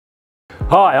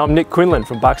Hi, I'm Nick Quinlan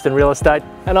from Buxton Real Estate.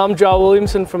 And I'm Joel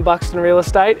Williamson from Buxton Real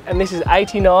Estate, and this is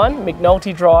 89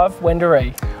 McNulty Drive,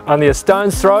 Wendouree. Only a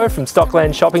stone's throw from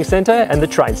Stockland Shopping Centre and the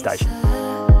train station.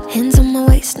 Hands on my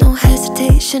waist, no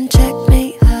hesitation,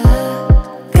 checkmate.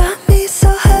 Got me so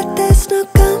hot, there's no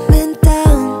coming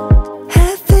down.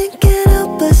 Heaven can't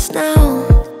help us now.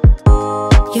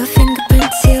 Your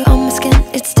fingerprints here on my skin,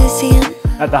 it's dizzying.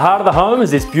 At the heart of the home is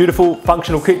this beautiful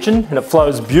functional kitchen, and it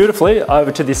flows beautifully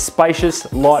over to this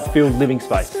spacious, light-filled living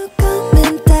space. No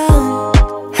coming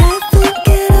down. Heaven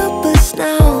can't help us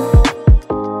now.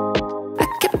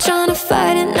 I kept trying to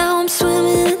fight it, now I'm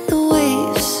swimming in the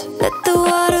waves. Let the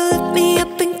water lift me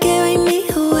up and carry me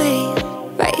away.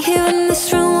 Right here in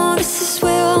this room, oh, this is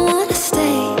where I wanna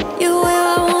stay. You're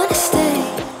where I wanna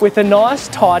stay. With a nice,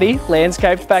 tidy,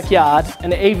 landscaped backyard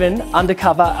and even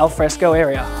undercover alfresco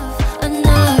area.